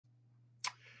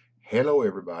Hello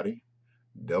everybody,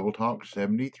 Double Talk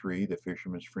 73, the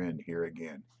fisherman's friend here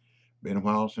again. Been a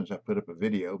while since I put up a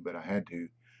video, but I had to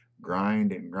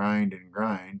grind and grind and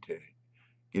grind to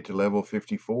get to level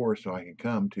 54 so I can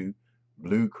come to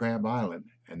Blue Crab Island,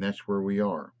 and that's where we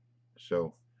are.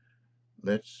 So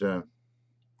let's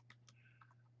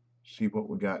see what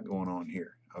we got going on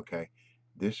here. Okay,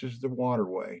 this is the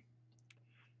waterway.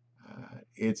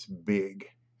 It's big,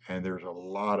 and there's a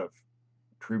lot of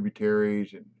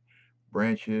tributaries and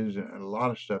branches and a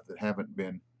lot of stuff that haven't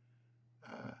been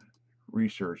uh,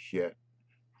 researched yet.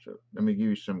 So let me give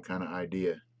you some kind of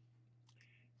idea.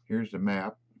 Here's the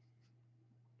map.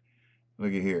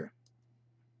 Look at here.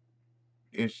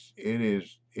 It's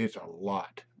a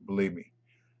lot. Believe me.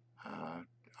 Uh,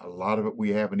 a lot of it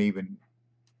we haven't even.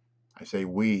 I say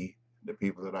we, the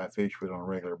people that I fish with on a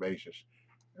regular basis.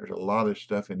 There's a lot of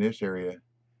stuff in this area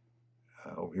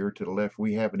over here to the left.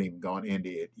 We haven't even gone into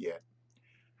it yet.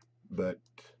 But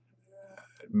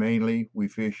mainly we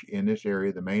fish in this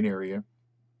area, the main area.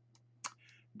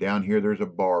 Down here there's a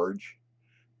barge.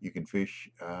 You can fish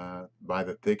by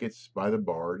the thickets by the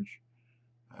barge.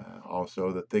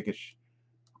 Also the thickets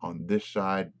on this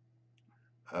side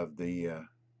of the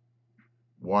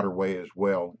waterway as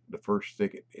well. The first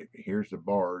thicket, here's the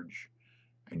barge,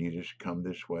 and you just come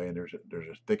this way, and there's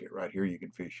a thicket right here you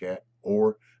can fish at,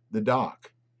 or the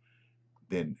dock.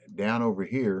 Then down over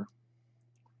here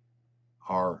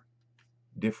are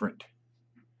different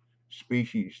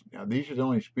species. Now these are the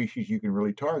only species you can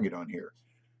really target on here.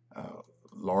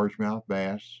 Largemouth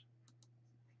bass,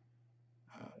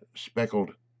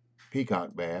 speckled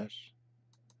peacock bass,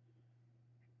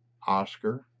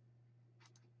 Oscar.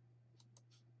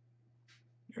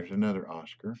 There's another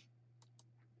Oscar.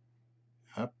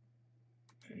 Up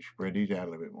and spread these out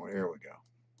a little bit more. There we go.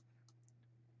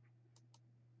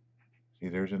 See,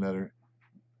 there's another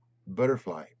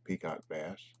butterfly peacock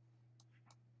bass.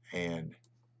 And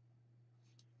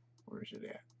where's it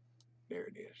at? There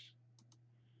it is.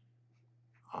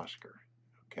 Oscar.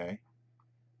 Okay.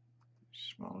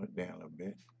 Small it down a little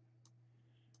bit.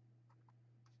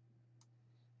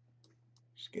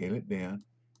 Scale it down.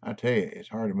 I tell you, it's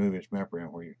hard to move this map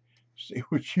around where you see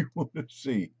what you want to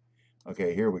see.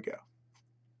 Okay, here we go.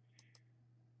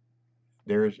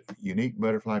 There's unique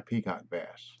butterfly peacock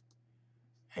bass.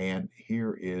 And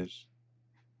here is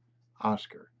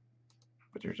Oscar.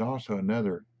 But there's also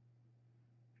another,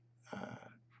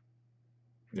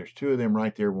 there's two of them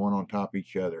right there, one on top of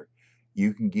each other.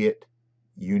 You can get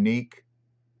unique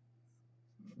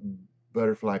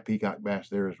butterfly peacock bass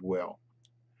there as well.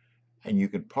 And you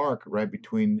can park right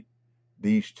between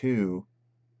these two.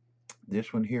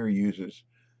 This one here uses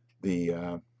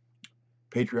the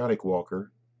Patriotic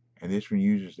Walker, and this one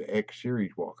uses the X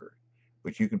Series Walker.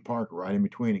 But you can park right in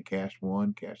between and cast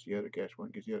one, cast the other, cast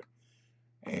one, cast the other,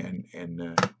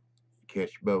 and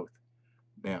catch both.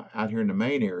 Now, out here in the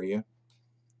main area,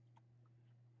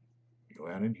 go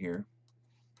out in here,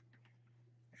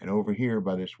 and over here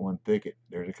by this one thicket,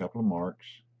 there's a couple of marks,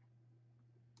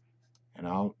 and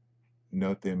I'll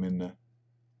note them in the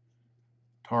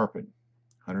tarpon,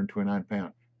 129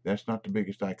 pound. That's not the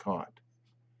biggest I caught.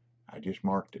 I just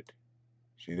marked it.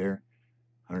 See there?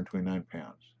 129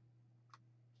 pounds.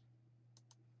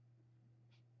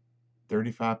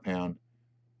 35 pound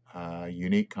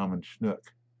unique common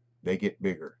snook. They get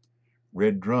bigger.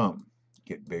 Red drum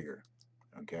get bigger.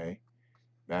 Okay?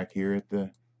 Back here at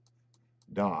the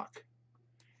dock,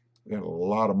 we got a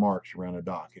lot of marks around the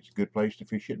dock. It's a good place to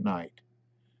fish at night.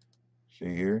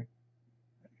 See here?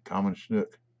 Common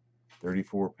snook,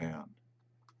 34 pound.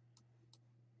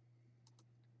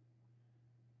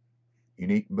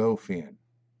 Unique bowfin,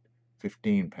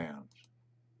 15 pounds.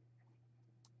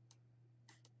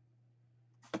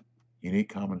 Unique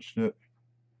common snook,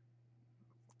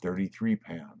 33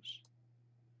 pounds.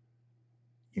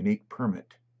 Unique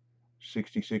permit,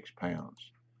 66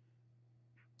 pounds.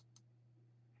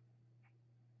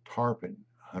 Tarpon,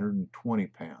 120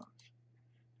 pounds.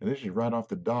 Now this is right off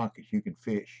the dock as you can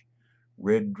fish.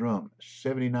 Red drum,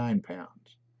 79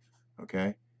 pounds.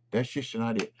 Okay, that's just an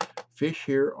idea. Fish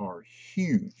here are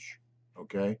huge.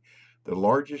 Okay, the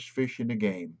largest fish in the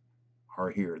game are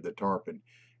here, the tarpon,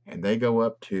 and they go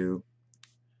up to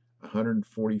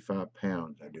 145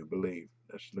 pounds, I do believe.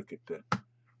 Let's look at the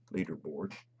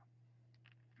leaderboard.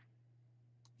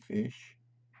 Fish.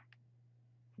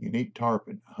 Unique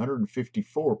tarpon,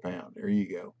 154 pounds. There you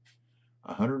go.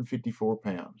 154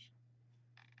 pounds.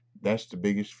 That's the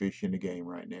biggest fish in the game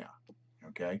right now.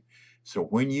 Okay? So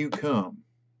when you come,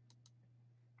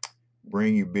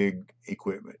 bring your big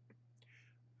equipment.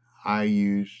 I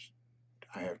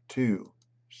have two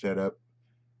set up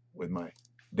with my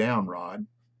down rod,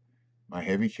 my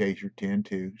heavy chaser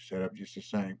 10-2, set up just the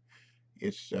same.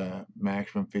 It's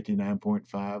maximum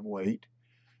 59.5 weight.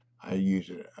 I use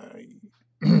a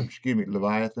excuse me,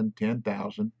 Leviathan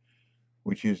 10,000,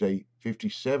 which is a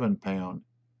 57.7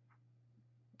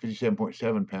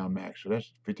 pound max. So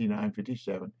that's 59,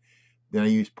 57. Then I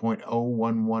use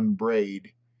 .011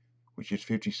 braid, which is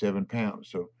 57 pounds.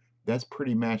 So that's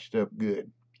pretty matched up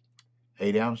good.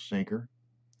 8-ounce sinker,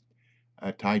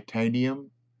 a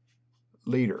titanium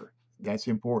leader. That's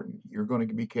important. You're going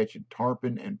to be catching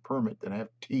tarpon and permit that have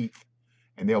teeth,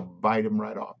 and they'll bite them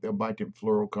right off. They'll bite them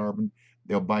fluorocarbon.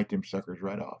 They'll bite them suckers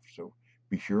right off. So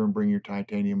be sure and bring your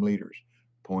titanium leaders.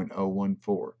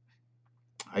 .014.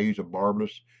 I use a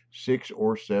barbless 6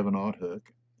 or 7/0 hook,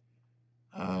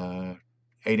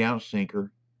 8-ounce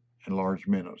sinker, and large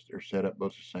minnows. They're set up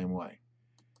both the same way.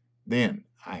 Then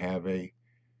I have a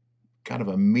kind of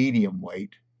a medium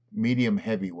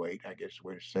heavyweight, I guess the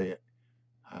way to say it,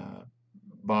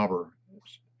 bobber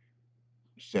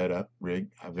setup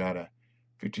rig. I've got a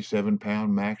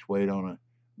 57-pound max weight on a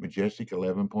Majestic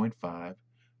 11.5,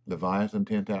 Leviathan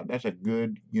 10,000. That's a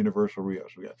good universal reel.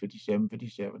 So we got 57,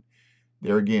 57.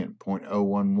 There again,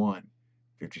 .011,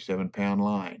 57-pound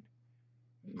line,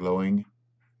 glowing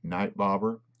night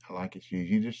bobber. I like it's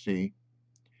easy to see.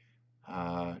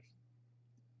 I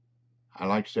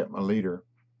like to set my leader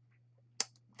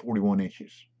 41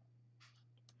 inches.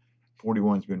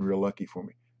 41's been real lucky for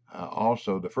me.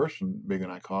 Also, the first one, big one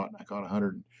I caught a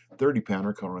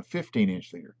 130-pounder caught on a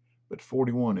 15-inch leader, but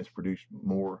 41 has produced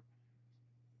more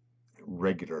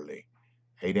regularly.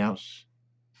 8-ounce.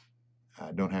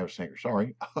 I don't have a sinker.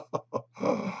 Sorry.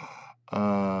 I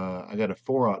got a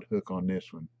 4/0 hook on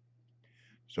this one.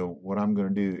 So what I'm going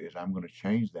to do is I'm going to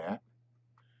change that.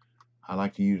 I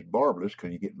like to use barbless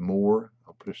because you get more.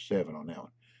 I'll put a 7 on that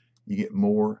one. You get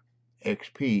more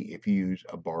XP if you use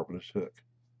a barbless hook.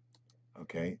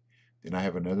 Okay. Then I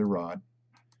have another rod.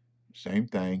 Same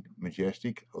thing.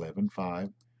 Majestic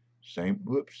 11.5. Same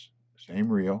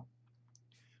reel.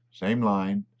 Same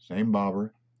line. Same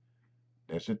bobber.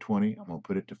 That's a 20. I'm going to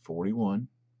put it to 41.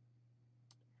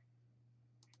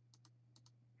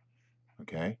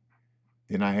 Okay.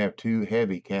 Then I have two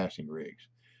heavy casting rigs.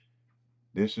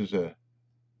 This is a,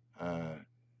 I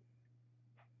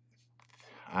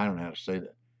don't know how to say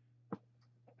that.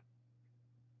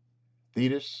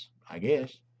 Thetis, I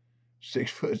guess.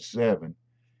 6'7",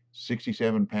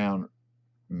 67-pound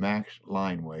max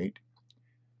line weight.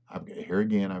 Here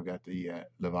again, I've got the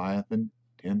Leviathan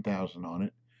 10,000 on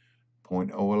it.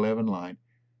 .011 line.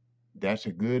 That's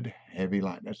a good heavy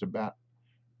line. That's about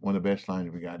one of the best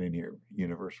lines we got in here,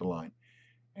 universal line.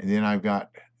 And then I've got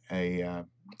a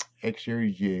X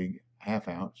series jig, 1/2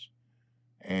 ounce,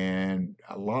 and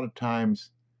a lot of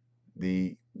times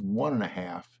the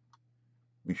 1.5.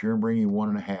 Be sure and bring you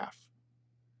 1.5.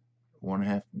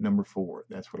 1.5 number 4.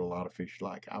 That's what a lot of fish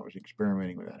like. I was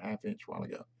experimenting with that 1/2 inch a while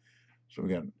ago. So we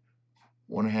got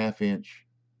 1.5 inch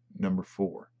number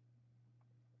 4.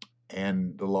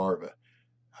 And the larva.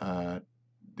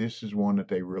 This is one that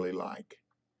they really like.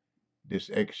 This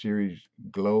X series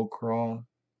glow craw.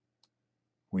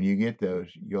 When you get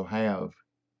those, you'll have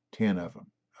 10 of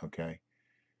them. Okay.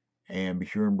 And be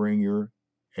sure and bring your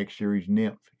X series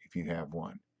nymph if you have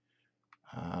one.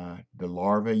 The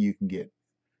larva you can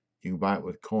buy it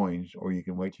with coins, or you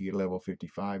can wait till you get level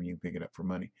 55 and you can pick it up for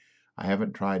money. I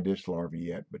haven't tried this larva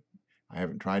yet, but I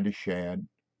haven't tried the shad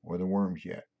or the worms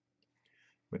yet.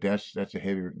 But that's a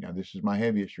heavy rig. Now this is my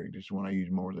heaviest rig. This is one I use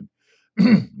more than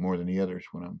more than the others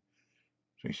when I'm.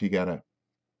 So you see, got a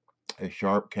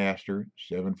sharp caster,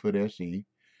 7-foot SE,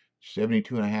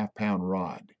 72.5 pound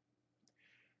rod.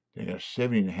 They got a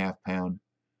 70.5 pound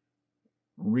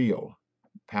reel,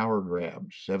 power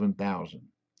grab,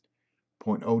 7,000.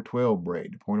 .012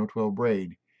 braid. The .012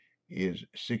 braid is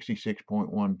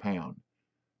 66.1 pound.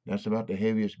 That's about the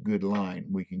heaviest good line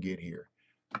we can get here.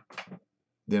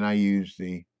 Then I use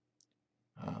the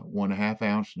 1.5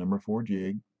 ounce number 4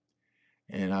 jig,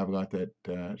 and I've got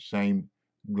that same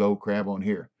glow crab on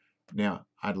here. Now,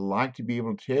 I'd like to be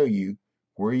able to tell you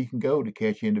where you can go to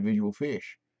catch individual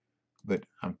fish, but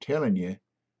I'm telling you,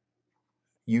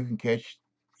 you can catch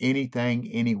anything,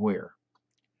 anywhere.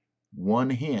 One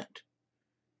hint: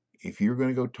 if you're going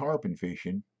to go tarpon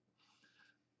fishing,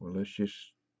 well,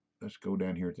 let's go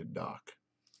down here at the dock.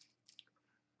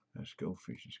 Let's go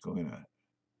fish. Let's go in a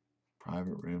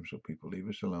private room so people leave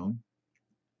us alone.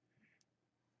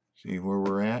 See where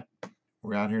we're at?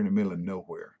 We're out here in the middle of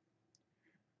nowhere.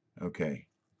 Okay,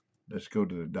 let's go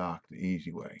to the dock the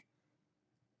easy way.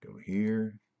 Go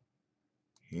here,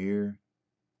 here.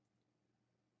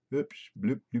 Oops,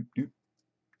 bloop, bloop, bloop.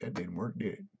 That didn't work. work,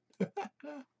 did it?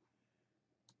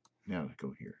 Now let's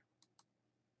go here.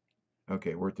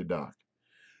 Okay, we're at the dock.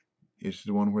 This is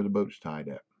the one where the boat's tied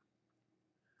up.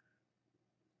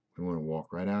 We want to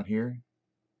walk right out here,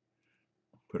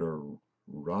 put our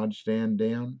rod stand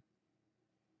down,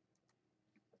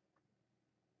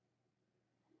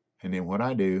 and then what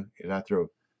I do is I throw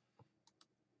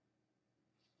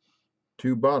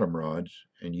 2 bottom rods,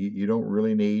 and you don't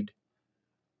really need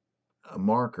a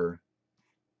marker.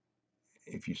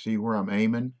 If you see where I'm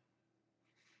aiming,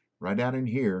 right out in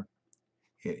here,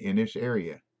 in this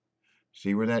area,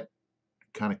 see where that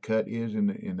kind of cut is in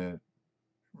the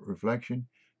reflection,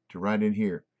 to right in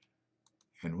here.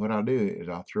 And what I'll do is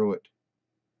I'll throw it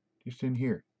just in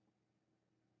here.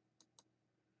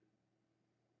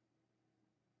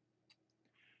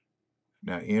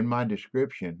 Now in my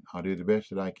description, I'll do the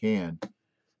best that I can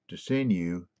to send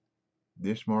you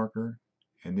this marker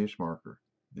and this marker,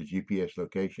 the GPS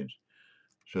locations,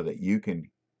 so that you can,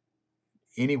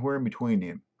 anywhere in between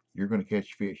them, you're going to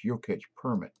catch fish. You'll catch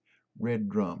permit, red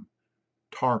drum,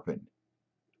 tarpon,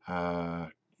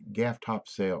 gaff top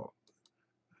sail,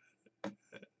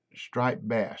 striped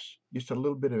bass, just a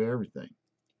little bit of everything.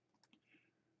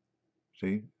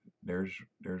 See, there's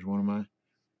one of my,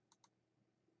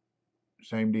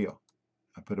 same deal.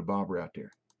 I put a bobber out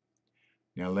there.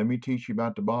 Now let me teach you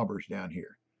about the bobbers down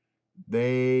here.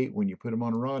 They, when you put them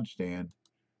on a rod stand,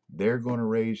 they're going to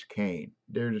raise cane.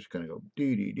 They're just going to go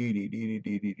dee dee dee dee dee dee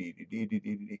dee dee dee dee dee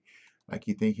dee dee, like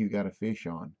you think you got a fish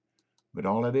on. But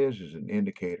all it is an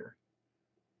indicator.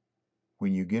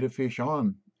 When you get a fish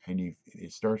on and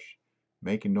it starts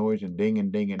making noise and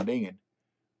dinging, dinging, dinging,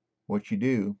 what you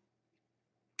do,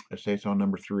 let's say it's on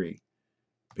number 3.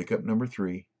 Pick up number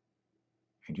 3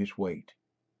 and just wait.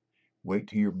 Wait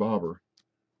till your bobber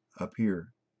up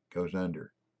here goes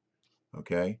under.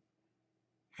 Okay?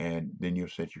 And then you'll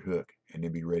set your hook and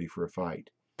then be ready for a fight.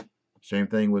 Same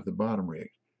thing with the bottom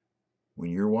rigs. When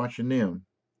you're watching them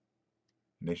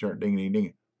and they start dinging, dinging,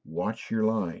 dinging, watch your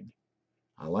line.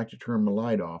 I like to turn my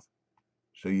light off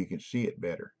so you can see it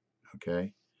better.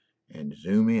 Okay? And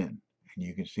zoom in and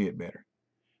you can see it better.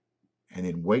 And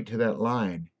then wait till that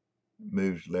line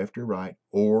moves left or right,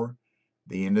 or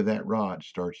the end of that rod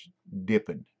starts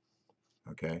dipping.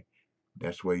 Okay?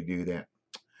 That's the way you do that.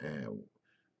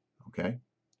 Okay?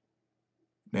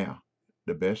 Now,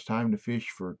 the best time to fish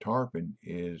for tarpon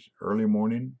is early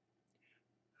morning,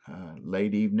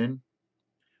 late evening,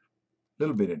 a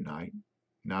little bit at night.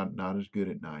 Not as good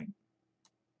at night.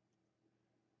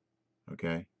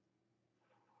 Okay?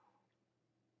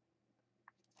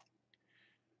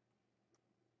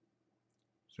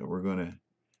 So we're going to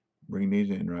bring these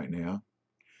in right now.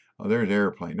 Oh, there's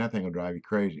airplane. That thing will drive you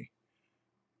crazy.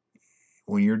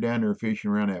 When you're down there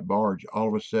fishing around that barge, all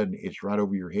of a sudden it's right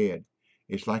over your head.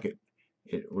 It's like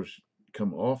it was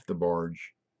come off the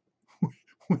barge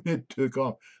when it took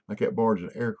off, like that barge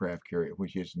is an aircraft carrier,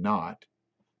 which it's not,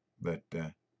 but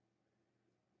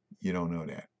you don't know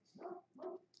that.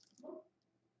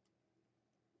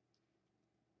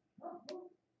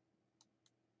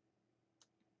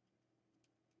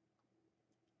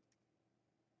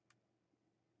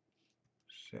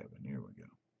 Seven, here we go.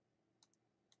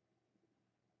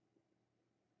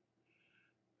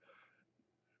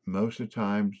 Most of the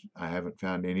times, I haven't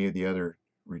found any of the other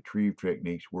retrieve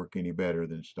techniques work any better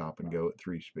than stop and go at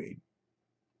 3 speed.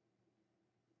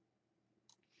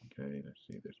 Okay, let's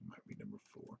see, this might be number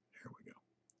 4. There we go.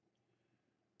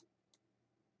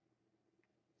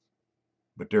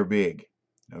 But they're big.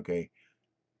 Okay,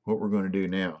 what we're going to do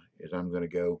now is I'm going to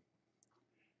go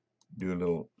do a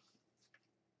little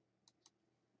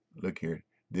look here.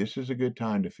 This is a good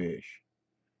time to fish.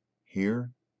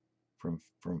 Here, from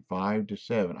 5 to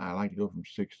 7. I like to go from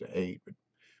 6 to 8,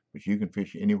 but you can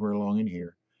fish anywhere along in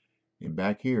here. And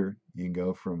back here, you can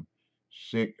go from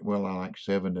 6, well, I like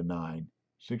 7 to 9.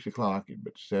 6 o'clock,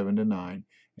 but 7 to 9,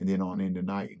 and then on into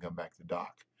night, you can come back to the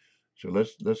dock. So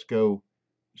let's go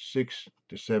 6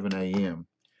 to 7 a.m.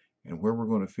 And where we're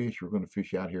going to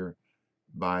fish out here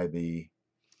by the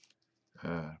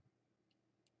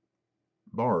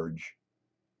barge.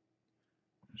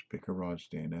 Let's pick a rod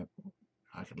stand up.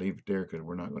 I could leave it there because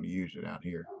we're not going to use it out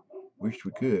here. Wish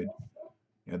we could.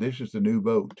 Now this is the new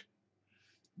boat.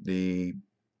 The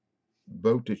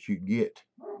boat that you get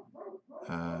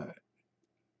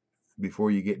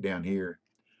before you get down here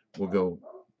will go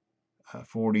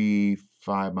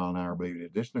 45 mile an hour, I believe it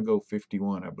is. This will go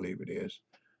 51, I believe it is.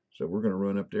 So we're going to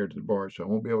run up there to the barge. So I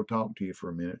won't be able to talk to you for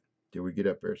a minute till we get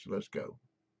up there. So let's go.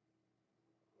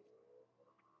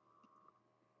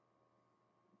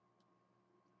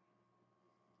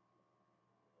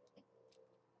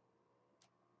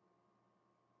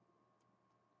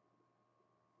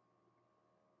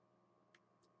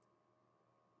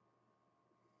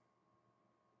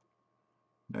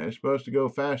 Now, it's supposed to go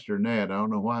faster than that. I don't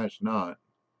know why it's not.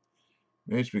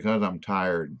 Maybe it's because I'm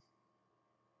tired.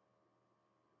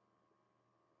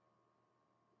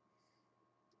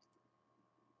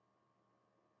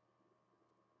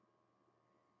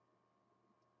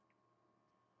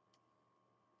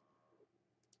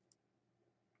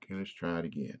 Okay, let's try it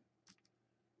again.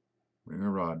 Bring our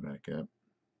rod back up.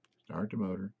 Start the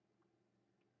motor.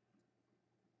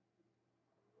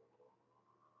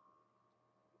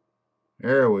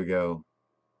 There we go.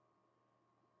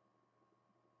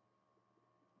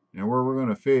 Now where we're going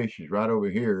to fish is right over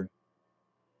here.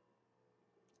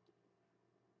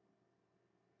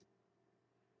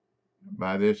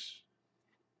 By this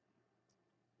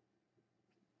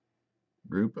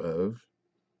group of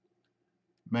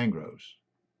mangroves.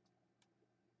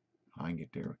 I can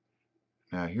get there.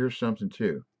 Now here's something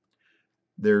too.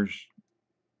 There's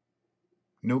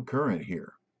no current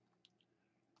here.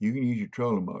 You can use your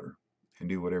trolling motor and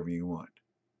do whatever you want.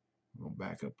 I'm going to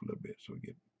back up a little bit so we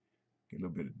get a little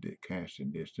bit of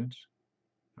casting distance.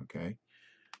 Okay.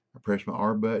 I press my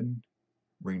R button,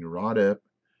 bring the rod up,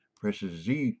 press the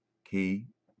Z key,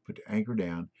 put the anchor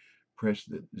down, press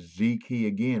the Z key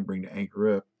again, bring the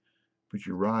anchor up, put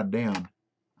your rod down,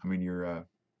 your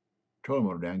trolling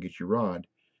motor down, get your rod,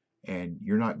 and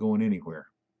you're not going anywhere.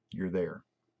 You're there.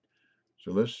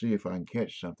 So let's see if I can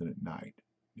catch something at night.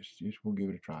 We'll give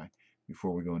it a try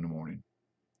before we go in the morning.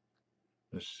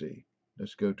 Let's see.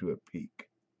 Let's go to a peak.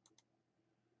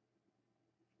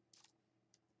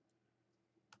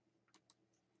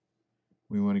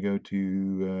 We want to go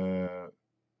to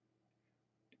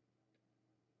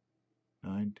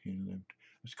 9, 10, 11.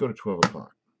 Let's go to 12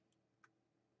 o'clock.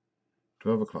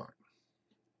 12 o'clock.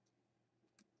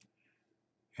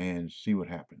 And see what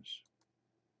happens.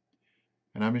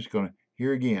 And I'm just going to,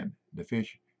 here again, the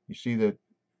fish, you see that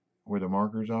where the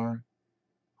markers are?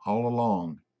 All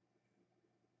along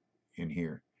in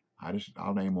here.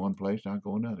 I'll name one place, I'll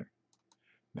go another.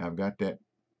 Now I've got that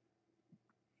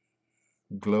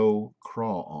glow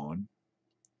crawl on.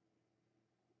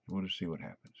 We'll just see what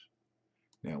happens.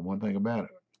 Now, one thing about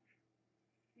it,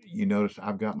 you notice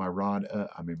I've got my rod up,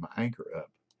 my anchor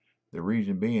up. The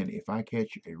reason being, if I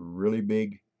catch a really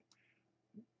big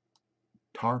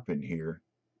tarpon here,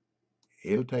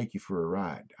 it'll take you for a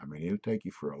ride. It'll take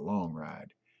you for a long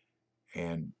ride.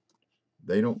 And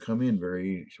they don't come in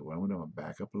very easy. So I'm going to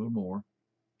back up a little more.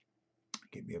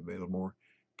 Give me a little more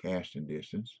casting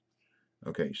distance.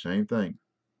 Okay, same thing.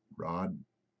 Rod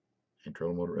and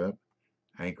trolling motor up,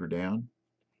 anchor down,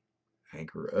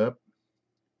 anchor up,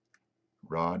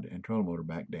 rod and trolling motor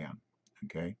back down.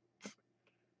 Okay.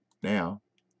 Now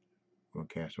we'll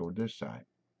cast over this side.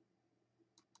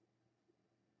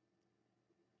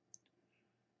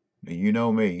 Now you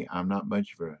know me, I'm not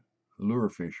much of a lure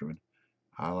fisherman.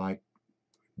 I like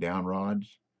down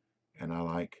rods and I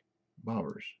like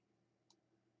bobbers.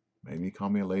 Maybe you call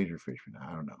me a laser fisherman.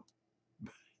 I don't know.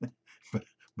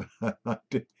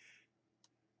 but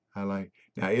I like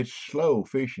now it's slow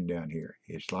fishing down here.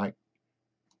 It's like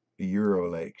the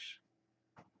Euro lakes.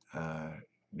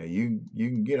 Now you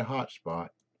can get a hot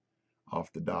spot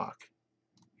off the dock,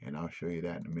 and I'll show you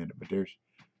that in a minute. But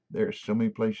there's so many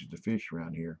places to fish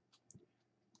around here.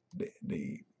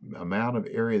 The amount of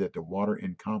area that the water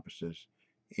encompasses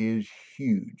is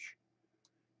huge.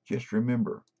 Just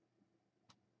remember,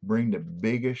 bring the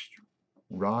biggest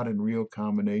rod and reel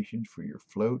combinations for your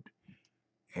float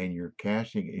and your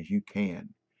casting as you can,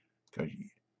 because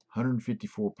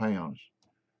 154 pounds,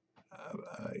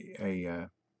 a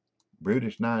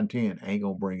Brutus 910 ain't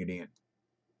gonna bring it in.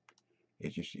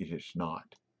 It's just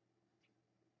not.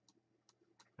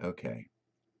 Okay,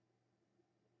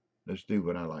 let's do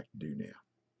what I like to do now.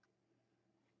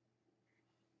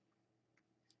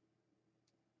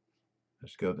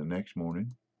 Let's go the next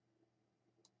morning.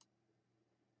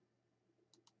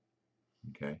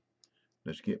 Okay,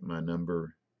 let's get my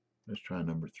number. Let's try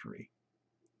number 3.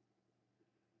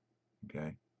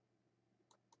 Okay,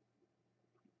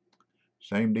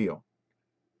 same deal.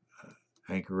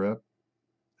 Anchor up,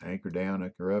 anchor down,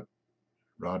 anchor up,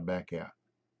 rod back out.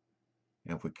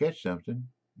 And if we catch something,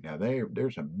 now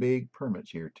there's some big permits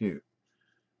here too.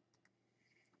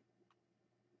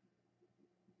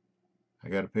 I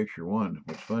got a picture of one.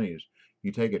 What's funny is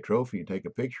you take a trophy and take a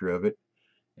picture of it,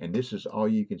 and this is all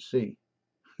you can see.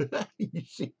 you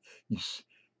see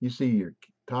you see your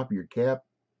top of your cap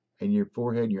and your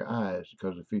forehead and your eyes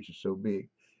because the fish is so big.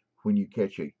 When you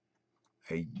catch a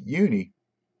uni,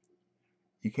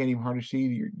 you can't even hardly see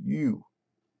your you.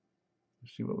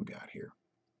 Let's see what we got here.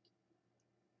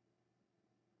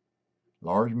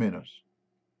 Large minnows.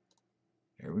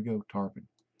 There we go, tarpon.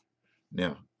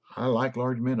 Now, I like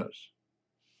large minnows.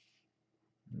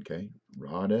 Okay,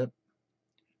 rod up.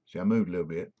 See, I moved a little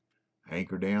bit.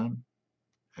 Anchor down,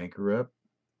 anchor up,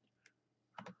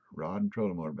 rod and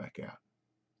trolling motor back out.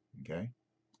 Okay.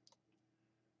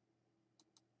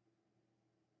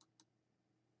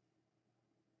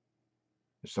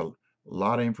 It's a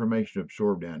lot of information to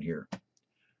absorb down here.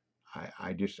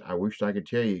 I wish I could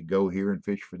tell you, go here and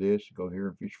fish for this, go here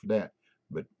and fish for that,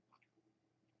 but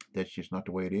that's just not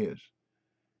the way it is.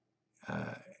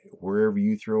 Uh, Wherever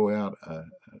you throw out a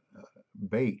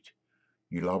bait,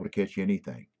 you're liable to catch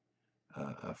anything.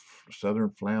 A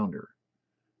southern flounder,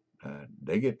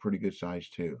 they get pretty good size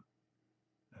too.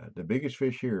 The biggest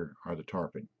fish here are the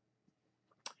tarpon.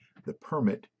 The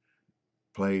permit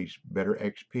plays better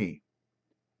XP.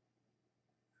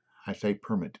 I say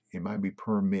permit. It might be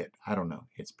permit. I don't know.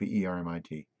 It's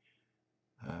PERMIT.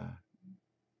 Uh,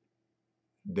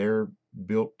 they're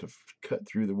built to cut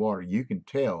through the water. You can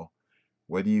tell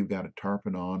whether you've got a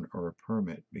tarpon on or a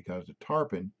permit, because the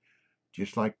tarpon,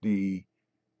 just like the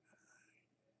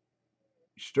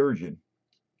sturgeon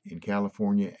in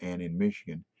California and in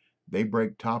Michigan, they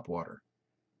break topwater,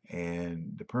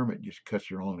 and the permit just cuts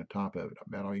along the top of it.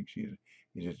 About all you can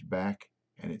see is its back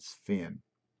and its fin,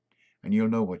 and you'll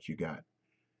know what you got.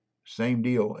 Same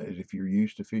deal as if you're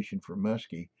used to fishing for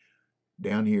muskie.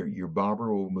 Down here, your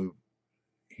bobber will move.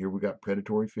 Here we got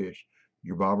predatory fish.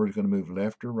 Your bobber is going to move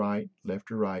left or right,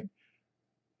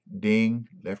 ding,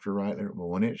 left or right. But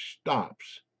when it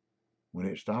stops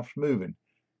moving,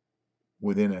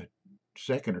 within a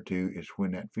second or two is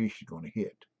when that fish is going to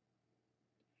hit.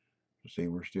 So see,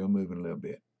 we're still moving a little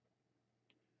bit.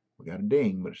 We got a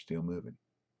ding, but it's still moving.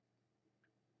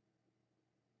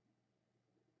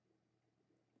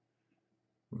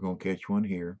 We're going to catch one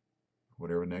here,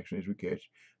 whatever the next one is we catch.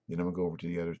 Then I'm going to go over to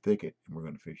the other thicket, and we're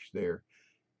going to fish there.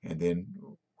 And then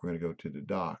we're going to go to the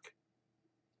dock.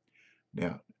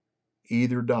 Now,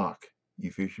 either dock,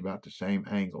 you fish about the same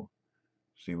angle.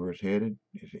 See where it's headed?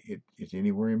 It's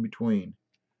anywhere in between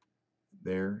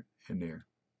there and there.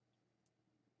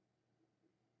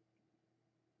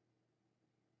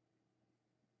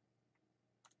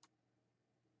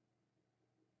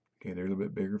 Okay, they're a little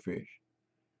bit bigger fish.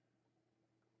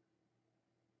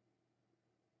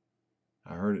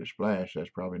 I heard it splash. That's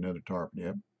probably another tarpon.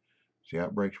 Yep. See how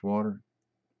it breaks water?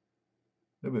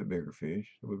 A little bit bigger fish.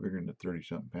 A little bit bigger than the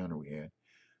 30-something pounder we had.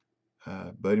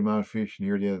 Buddy of mine was fishing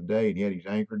here the other day, and he had his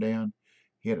anchor down.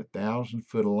 He had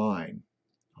 1,000-foot of line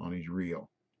on his reel.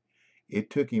 It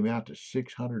took him out to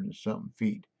 600 and something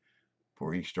feet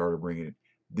before he started bringing it.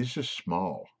 This is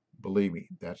small. Believe me,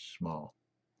 that's small.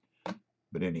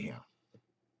 But anyhow.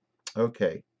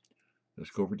 Okay.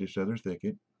 Let's go over this other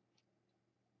thicket.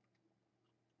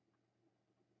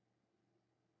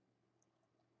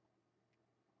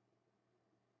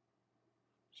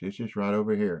 See, it's just right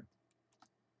over here.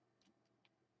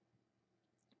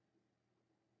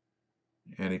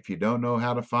 And if you don't know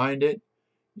how to find it,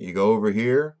 you go over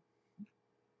here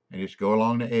and just go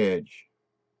along the edge.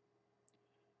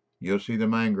 You'll see the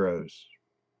mangroves.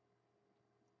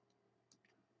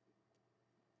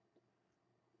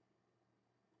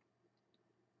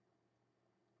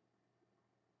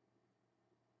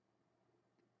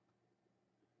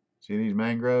 See these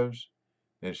mangroves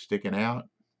that's sticking out?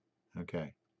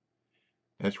 Okay.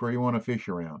 That's where you want to fish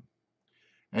around.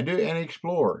 And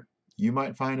explore. You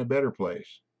might find a better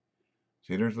place.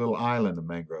 See, there's a little island of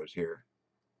mangroves here.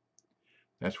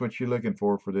 That's what you're looking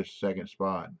for this second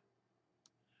spot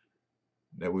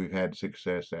that we've had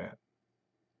success at.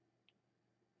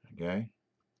 Okay.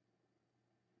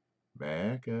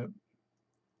 Back up.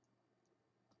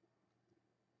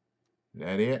 Is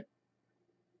that it?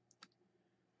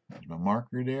 Is my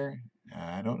marker there?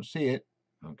 I don't see it.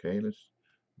 Okay, let's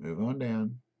move on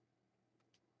down.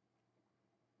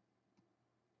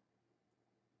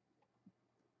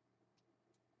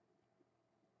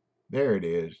 There it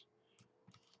is.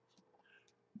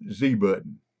 Z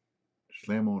button.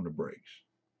 Slam on the brakes.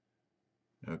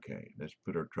 Okay, let's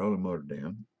put our trolling motor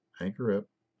down. Anchor up.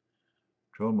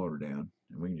 Trolling motor down.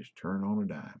 And we can just turn on a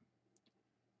dime.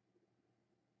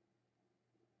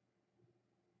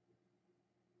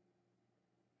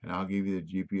 And I'll give you the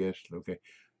GPS location.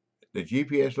 The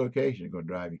GPS location is going to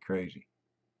drive you crazy.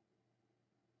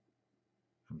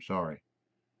 I'm sorry.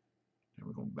 And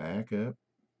we're going to back up.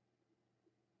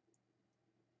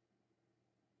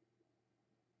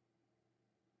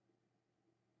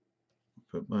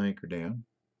 Put my anchor down.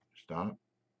 Stop.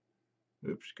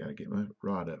 Oops, got to get my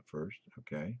rod up first.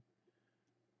 Okay.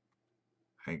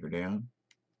 Anchor down.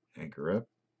 Anchor up.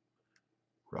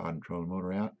 Rod and trolling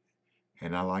motor out.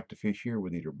 And I like to fish here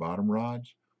with either bottom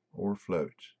rods or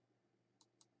floats.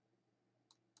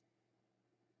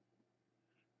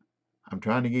 I'm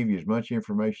trying to give you as much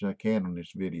information as I can on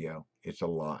this video. It's a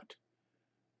lot.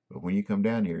 But when you come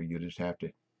down here, you just have to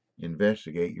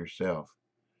investigate yourself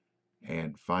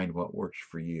and find what works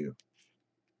for you.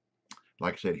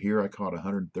 Like I said, here I caught a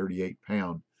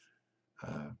 138-pound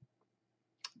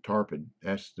tarpon.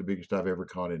 That's the biggest I've ever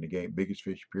caught in a game, biggest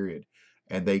fish period.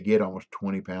 And they get almost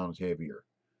 20 pounds heavier.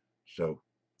 So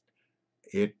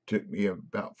it took me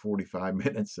about 45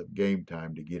 minutes of game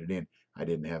time to get it in. I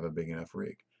didn't have a big enough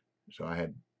rig. So I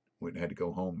had to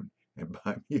go home and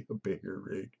buy me a bigger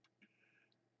rig.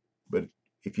 But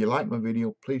if you like my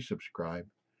video, please subscribe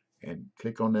and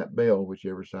click on that bell,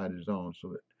 whichever side is on, so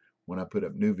that when I put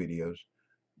up new videos,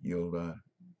 you'll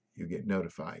get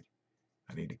notified.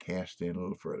 I need to cast in a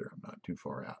little further. I'm not too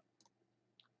far out.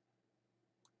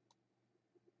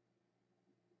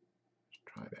 Let's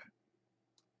try that.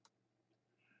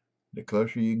 The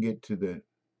closer you can get to the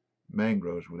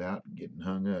mangroves without getting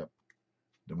hung up,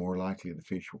 the more likely the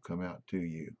fish will come out to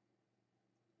you.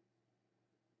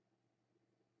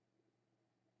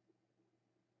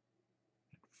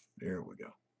 There we go.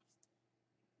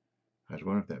 I was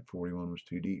wondering if that 41 was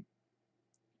too deep.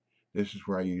 This is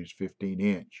where I use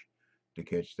 15-inch to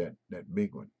catch that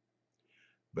big one.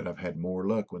 But I've had more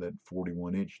luck with that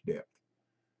 41-inch depth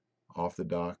off the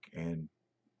dock and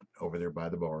over there by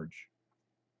the barge.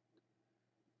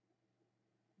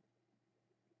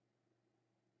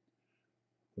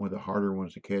 One of the harder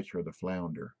ones to catch are the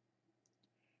flounder.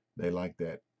 They like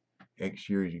that X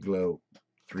series glow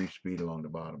 3-speed along the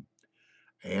bottom.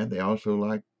 And they also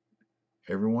like,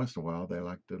 every once in a while, they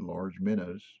like the large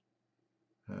minnows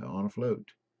on a float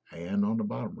and on the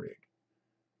bottom rig.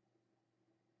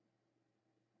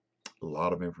 A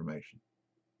lot of information.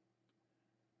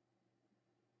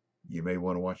 You may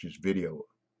want to watch this video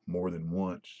more than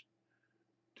once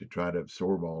to try to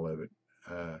absorb all of it.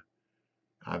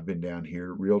 I've been down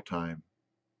here real time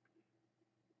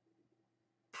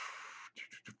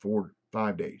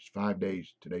 5 days. 5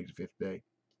 days. Today's the 5th day.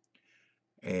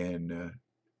 And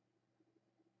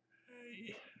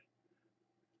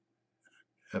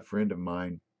a friend of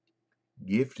mine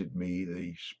gifted me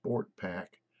the sport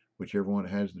pack, which everyone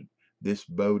has this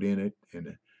boat in it and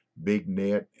a big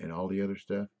net and all the other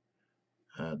stuff.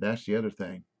 That's the other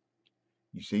thing.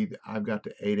 You see, I've got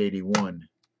the 881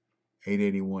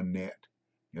 net.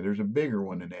 Now there's a bigger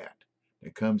one than that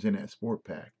comes in that sport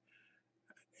pack.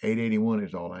 881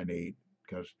 is all I need,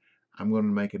 because I'm going to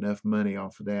make enough money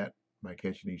off of that by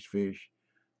catching these fish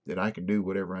that I can do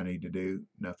whatever I need to do,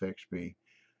 enough XP.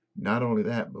 Not only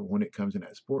that, but when it comes in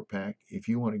that sport pack, if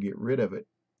you want to get rid of it,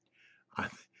 I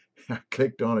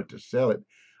clicked on it to sell it.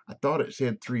 I thought it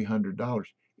said $300.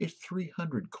 It's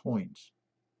 300 coins.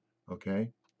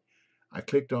 Okay. I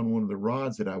clicked on one of the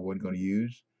rods that I wasn't going to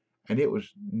use, and it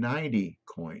was 90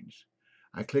 coins.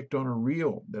 I clicked on a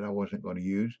reel that I wasn't going to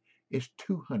use. It's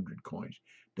 200 coins.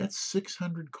 That's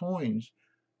 600 coins,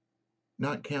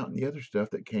 not counting the other stuff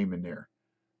that came in there.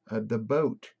 The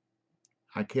boat,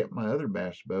 I kept my other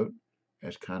bass boat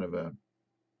as kind of a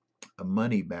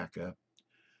money backup,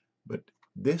 but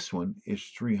this one is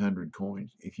 300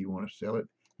 coins if you want to sell it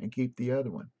and keep the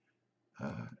other one.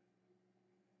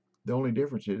 The only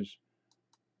difference is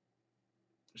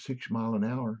 6 miles an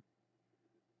hour,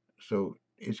 so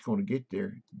it's going to get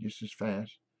there just as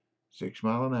fast. 6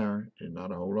 miles an hour is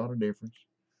not a whole lot of difference.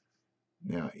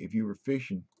 Now, if you were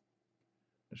fishing,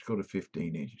 let's go to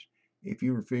 15 inches. If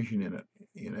you were fishing in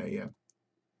a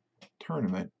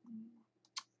tournament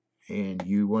and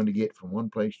you wanted to get from one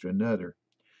place to another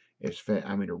as fast,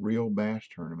 I mean a real bass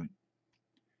tournament,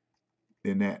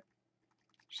 then that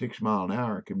 6 mile an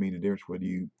hour could mean the difference whether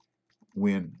you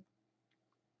win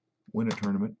a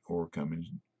tournament or come in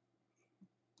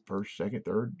first, second,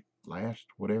 third, last,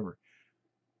 whatever.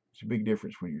 It's a big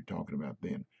difference when you're talking about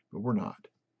then, but we're not.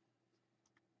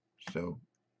 So,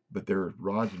 but there are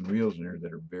rods and reels in there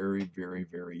that are very, very,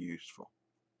 very useful.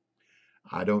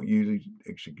 I don't usually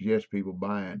suggest people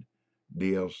buying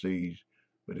DLCs,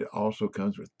 but it also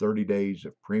comes with 30 days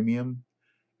of premium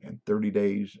and 30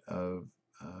 days of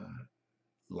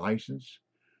license.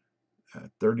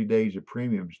 30 days of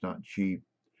premium is not cheap.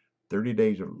 30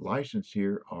 days of license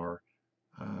here are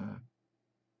I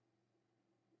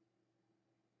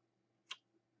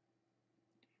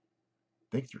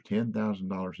think they're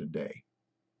 $10,000 a day.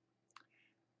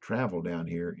 Travel down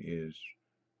here is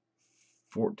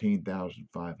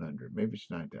 14,500. Maybe it's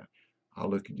 9,000. I'll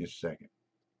look in just a second.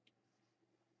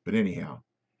 But anyhow,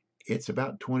 it's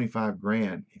about 25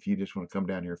 grand if you just want to come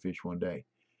down here and fish one day.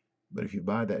 But if you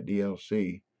buy that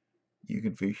DLC, you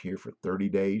can fish here for 30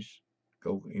 days,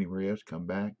 go anywhere else, come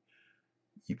back.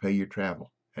 You pay your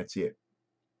travel. That's it.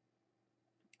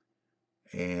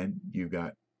 and you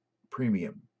got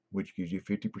premium, which gives you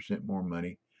 50% more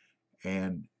money,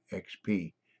 and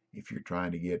XP if you're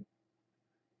trying to get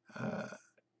uh,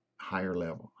 higher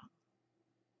level,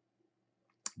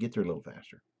 get there a little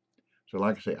faster. So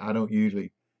like I say, I don't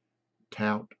usually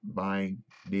tout buying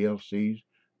DLCs.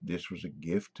 This was a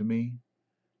gift to me,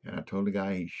 and I told the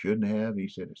guy he shouldn't have. He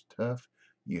said it's tough.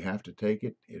 You have to take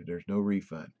it. There's no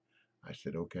refund. I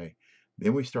said okay.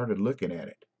 Then we started looking at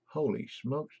it. Holy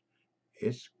smokes,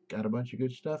 it's got a bunch of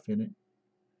good stuff in it.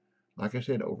 Like I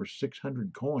said, over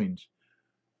 600 coins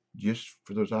just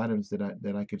for those items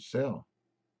that I could sell,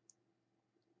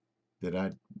 that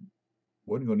I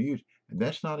wasn't going to use, and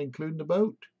that's not including the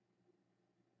boat.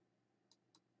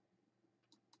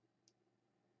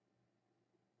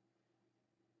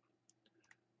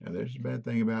 Now there's a bad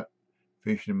thing about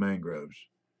fishing in mangroves.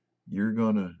 Your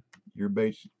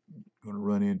bait's gonna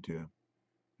run into them.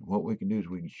 What we can do is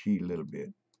we can cheat a little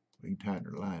bit. We can tighten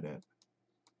our line up,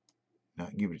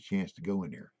 not give it a chance to go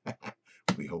in there.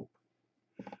 We hope.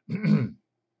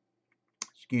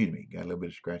 Excuse me, got a little bit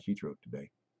of scratchy throat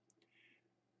today.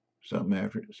 Something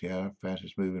after it. See how fast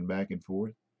it's moving back and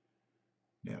forth.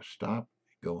 Now stop,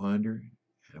 go under,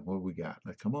 and what we got?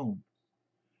 Like, come on.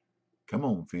 Come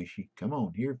on, fishy. Come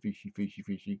on, here, fishy, fishy,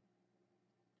 fishy.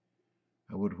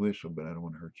 I would whistle, but I don't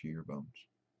want to hurt your ear bones.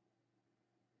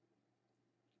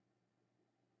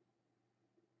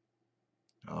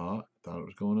 Ah, I thought it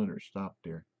was going under. It stopped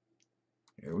there.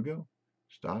 There we go.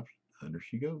 Stops. Under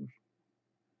she goes.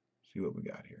 See what we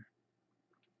got here.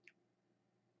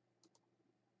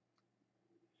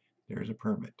 There's a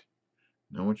permit.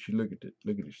 Now I want you to look at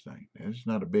this thing. Now this is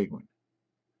not a big one,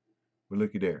 but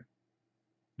look at there.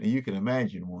 Now you can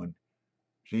imagine one.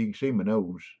 So you can see my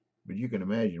nose, but you can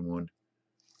imagine one.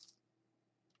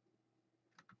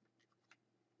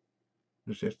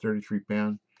 This says 33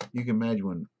 pounds. You can imagine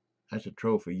one. That's a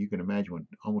trophy. You can imagine one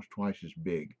almost twice as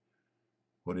big.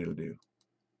 What it'll do.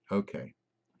 Okay,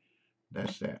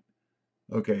 that's that.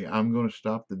 Okay, I'm going to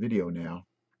stop the video now,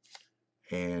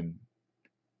 and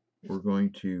we're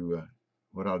going to.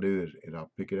 What I'll do is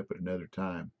I'll pick it up at another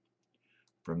time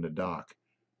from the dock.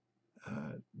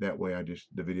 That way,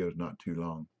 the video is not too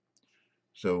long.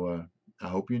 So I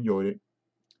hope you enjoyed it.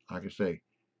 Like I say,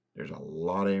 there's a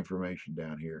lot of information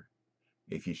down here.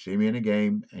 If you see me in a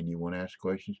game and you want to ask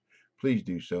questions, please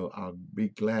do so. I'll be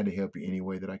glad to help you any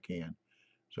way that I can.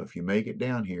 So if you make it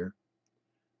down here,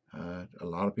 a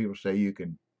lot of people say you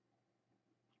can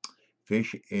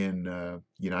fish in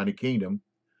United Kingdom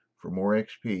for more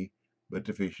XP, but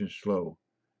the fishing's slow.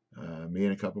 Me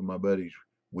and a couple of my buddies,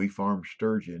 we farm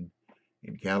sturgeon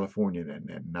in California,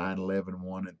 that 9, 11,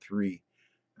 1, and 3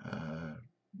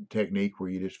 technique where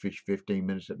you just fish 15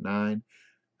 minutes at 9,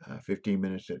 15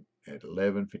 minutes at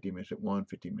 11, 15 minutes at 1,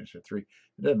 15 minutes at 3. It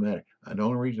doesn't matter. And the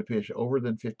only reason to fish over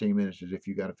than 15 minutes is if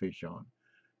you got a fish on,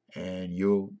 and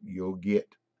you'll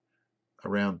get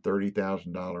around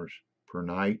 $30,000 per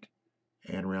night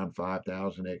and around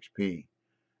 5,000 XP,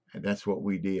 and that's what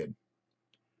we did.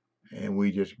 And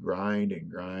we just grind and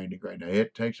grind and grind. Now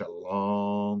it takes a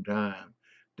long time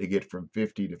to get from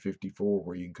 50 to 54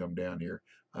 where you can come down here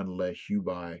unless you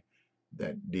buy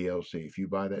that DLC. If you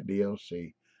buy that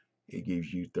DLC, it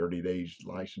gives you 30 days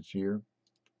license here,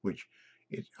 which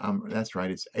that's right,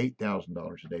 it's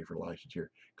 $8,000 a day for license here,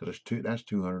 because that's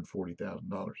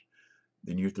 $240,000.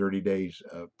 Then your 30 days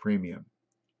of premium.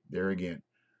 There again,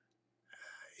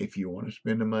 if you want to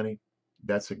spend the money,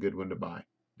 that's a good one to buy.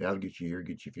 That'll get you here,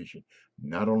 get you fishing.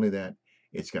 Not only that,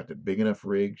 it's got the big enough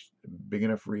rigs, big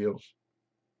enough reels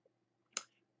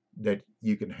that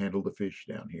you can handle the fish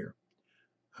down here.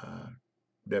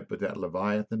 But that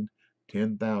Leviathan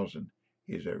 10,000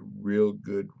 is a real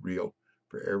good reel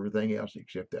for everything else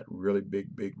except that really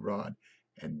big rod,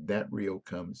 and that reel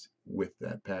comes with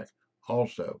that pack.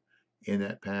 Also in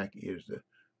that pack is the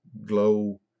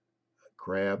glow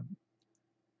crab,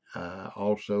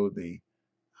 also the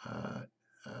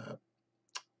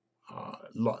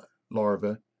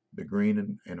larva, the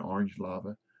green and orange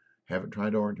larva. Haven't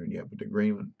tried the orange one yet, but the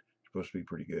green one is supposed to be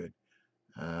pretty good.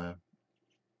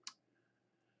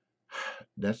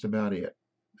 That's about it.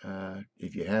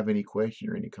 If you have any question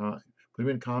or put them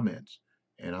in comments,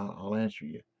 and I'll answer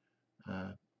you.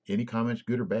 Any comments,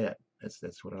 good or bad.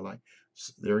 That's what I like.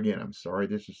 There again, I'm sorry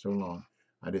this is so long.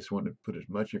 I just wanted to put as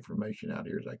much information out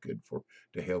here as I could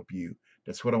to help you.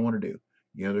 That's what I want to do.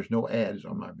 You know, there's no ads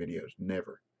on my videos.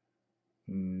 Never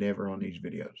on these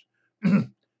videos.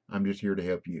 I'm just here to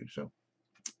help you. So,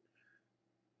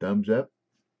 thumbs up.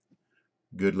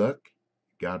 Good luck.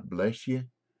 God bless you.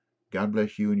 God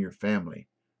bless you and your family.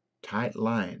 Tight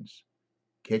lines.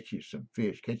 Catch you some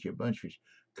fish. Catch you a bunch of fish.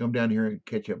 come down here and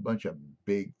catch a bunch of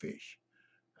big fish.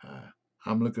 Uh,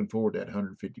 I'm looking forward to that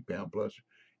 150-pound plus.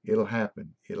 It'll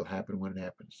happen. It'll happen when it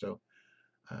happens. So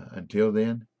until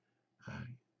then, uh,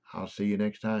 I'll see you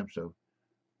next time. So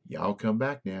y'all come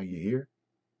back now. You hear?